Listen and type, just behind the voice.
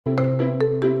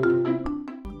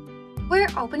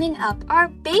opening up our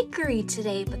bakery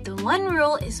today, but the one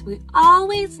rule is we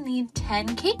always need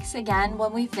 10 cakes again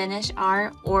when we finish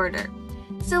our order.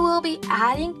 So we'll be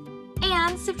adding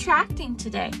and subtracting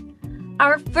today.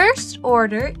 Our first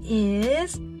order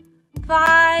is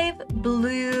 5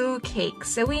 blue cakes.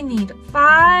 So we need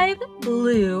 5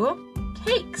 blue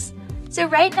cakes. So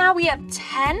right now we have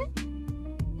 10.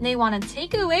 They want to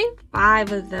take away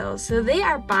 5 of those. So they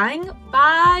are buying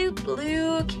 5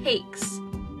 blue cakes.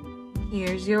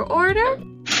 Here's your order.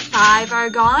 5 are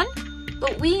gone,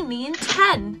 but we need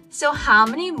 10. So how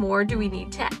many more do we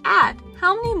need to add?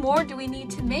 How many more do we need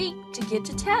to make to get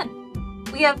to 10?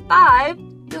 We have 5,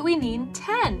 but we need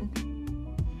 10.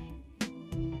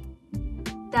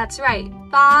 That's right.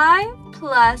 5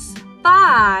 plus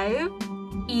 5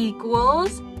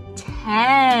 equals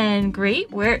 10. Great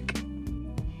work.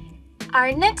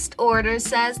 Our next order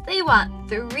says they want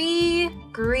 3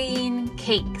 green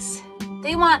cakes.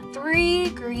 They want 3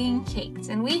 green cakes,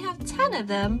 and we have 10 of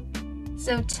them.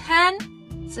 So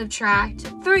 10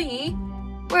 subtract 3,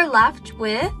 we're left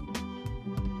with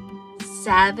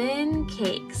 7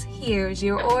 cakes. Here's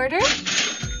your order.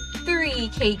 3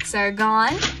 cakes are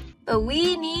gone, but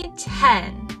we need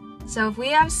 10. So if we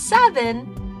have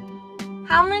 7,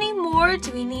 how many more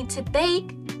do we need to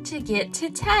bake to get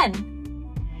to 10?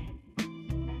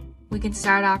 We can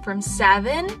start off from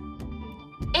 7,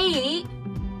 8,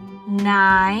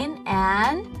 9,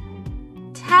 and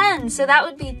 10. So that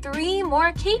would be 3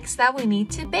 more cakes that we need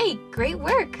to bake. Great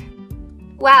work.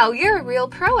 Wow, you're a real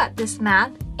pro at this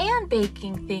math and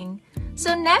baking thing.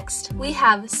 So next we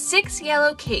have 6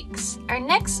 yellow cakes. Our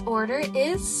next order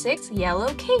is 6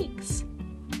 yellow cakes.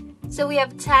 So we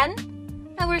have 10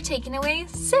 and we're taking away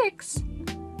 6.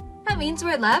 That means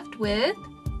we're left with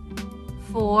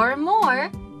 4 more.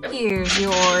 Here's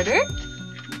your order.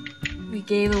 We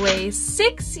gave away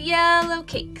 6 yellow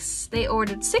cakes. They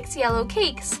ordered 6 yellow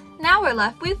cakes. Now we're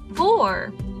left with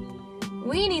 4.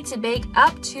 We need to bake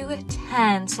up to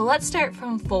 10. So let's start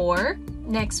from 4.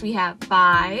 Next we have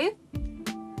 5,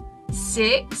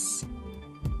 6,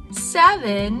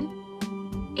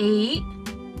 7, 8,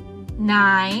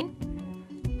 9,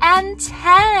 and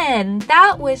 10.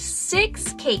 That was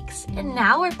 6 cakes. And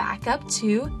now we're back up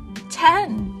to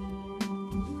 10.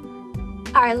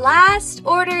 Our last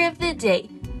order of the day.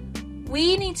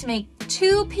 We need to make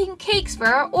 2 pink cakes for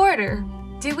our order.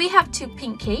 Do we have 2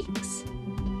 pink cakes?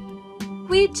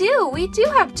 We do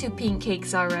have 2 pink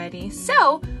cakes already.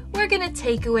 So we're gonna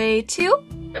take away 2.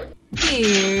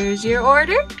 Here's your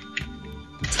order.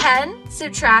 10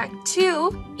 subtract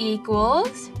 2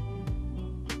 equals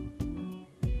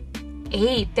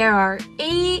 8. There are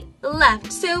 8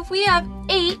 left. So if we have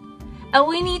 8, and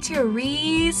we need to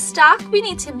restock, we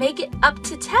need to make it up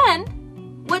to 10.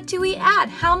 What do we add?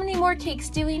 How many more cakes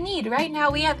do we need? Right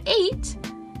now we have 8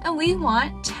 and we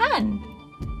want 10.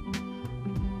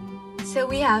 So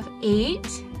we have 8,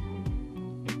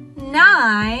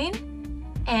 9,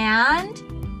 and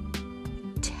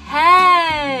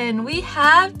 10. We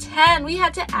have 10. We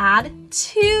had to add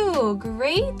 2.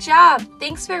 Great job.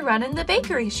 Thanks for running the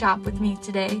bakery shop with me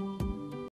today.